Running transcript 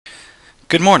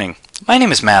Good morning. My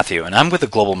name is Matthew, and I'm with the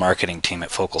Global Marketing team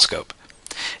at FocalScope.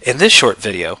 In this short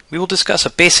video, we will discuss a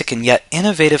basic and yet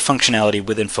innovative functionality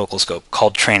within FocalScope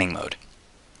called Training Mode.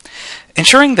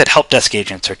 Ensuring that help desk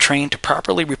agents are trained to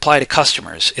properly reply to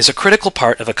customers is a critical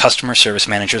part of a customer service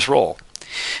manager's role.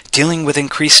 Dealing with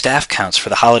increased staff counts for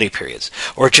the holiday periods,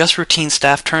 or just routine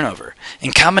staff turnover,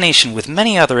 in combination with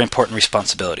many other important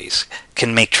responsibilities,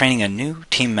 can make training a new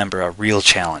team member a real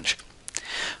challenge.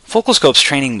 FocalScope's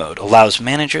Training Mode allows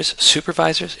managers,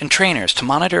 supervisors, and trainers to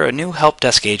monitor a new help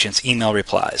desk agent's email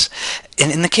replies, and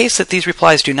in the case that these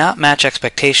replies do not match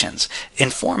expectations,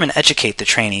 inform and educate the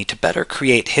trainee to better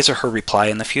create his or her reply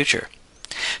in the future.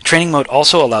 Training Mode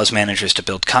also allows managers to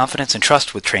build confidence and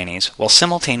trust with trainees while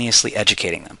simultaneously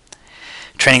educating them.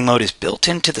 Training Mode is built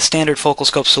into the standard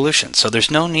FocalScope solution, so there's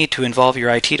no need to involve your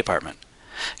IT department.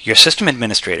 Your system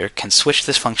administrator can switch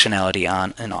this functionality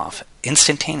on and off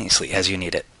instantaneously as you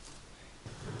need it.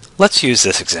 Let's use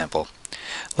this example.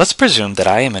 Let's presume that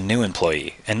I am a new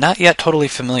employee and not yet totally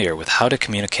familiar with how to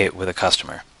communicate with a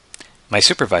customer. My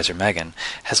supervisor, Megan,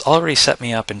 has already set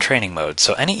me up in Training Mode,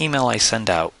 so any email I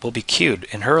send out will be queued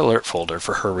in her alert folder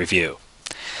for her review.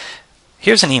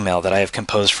 Here's an email that I have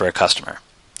composed for a customer.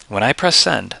 When I press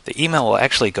send, the email will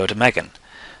actually go to Megan.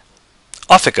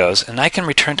 Off it goes, and I can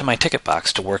return to my ticket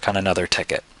box to work on another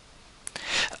ticket.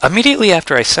 Immediately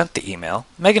after I sent the email,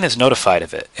 Megan is notified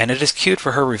of it, and it is queued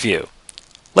for her review.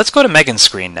 Let's go to Megan's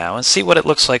screen now and see what it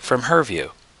looks like from her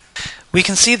view. We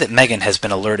can see that Megan has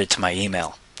been alerted to my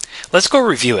email. Let's go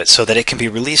review it so that it can be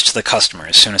released to the customer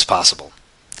as soon as possible.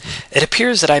 It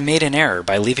appears that I made an error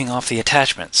by leaving off the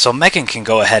attachment, so Megan can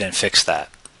go ahead and fix that.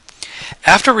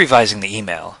 After revising the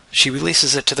email, she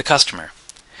releases it to the customer.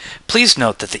 Please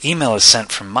note that the email is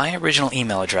sent from my original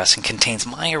email address and contains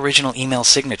my original email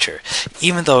signature,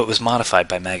 even though it was modified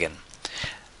by Megan.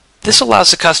 This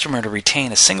allows the customer to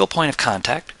retain a single point of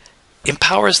contact,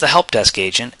 empowers the help desk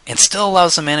agent, and still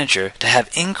allows the manager to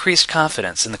have increased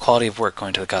confidence in the quality of work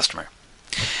going to the customer.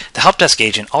 The help desk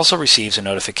agent also receives a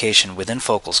notification within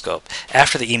FocalScope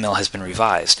after the email has been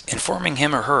revised, informing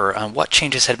him or her on what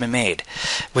changes had been made,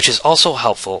 which is also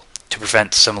helpful to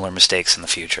prevent similar mistakes in the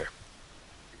future.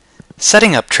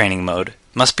 Setting up Training Mode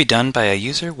must be done by a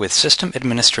user with system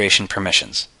administration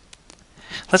permissions.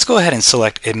 Let's go ahead and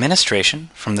select Administration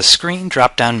from the Screen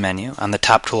drop-down menu on the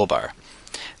top toolbar.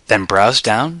 Then browse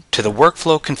down to the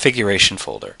Workflow Configuration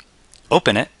folder.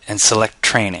 Open it and select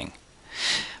Training.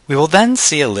 We will then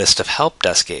see a list of help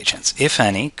desk agents, if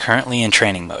any, currently in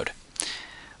Training Mode.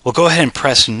 We'll go ahead and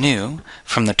press New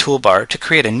from the toolbar to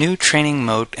create a new Training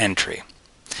Mode entry.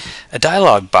 A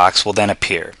dialog box will then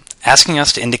appear, asking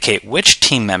us to indicate which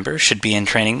team member should be in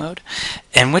Training Mode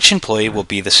and which employee will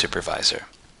be the supervisor.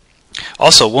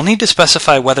 Also, we'll need to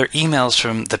specify whether emails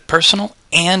from the personal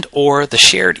and/or the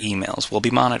shared emails will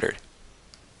be monitored.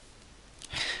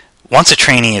 Once a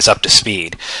trainee is up to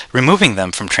speed, removing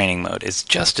them from Training Mode is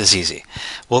just as easy.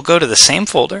 We'll go to the same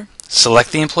folder,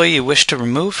 select the employee you wish to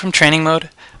remove from Training Mode,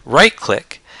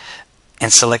 right-click,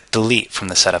 and select Delete from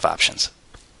the set of options.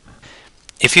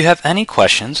 If you have any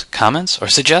questions, comments, or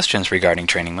suggestions regarding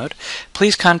Training Mode,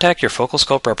 please contact your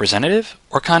FocalScope representative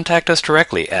or contact us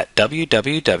directly at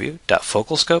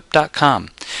www.focalscope.com.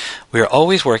 We are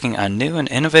always working on new and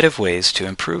innovative ways to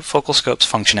improve FocalScope's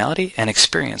functionality and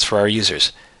experience for our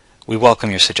users. We welcome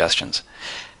your suggestions.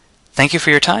 Thank you for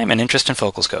your time and interest in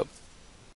FocalScope.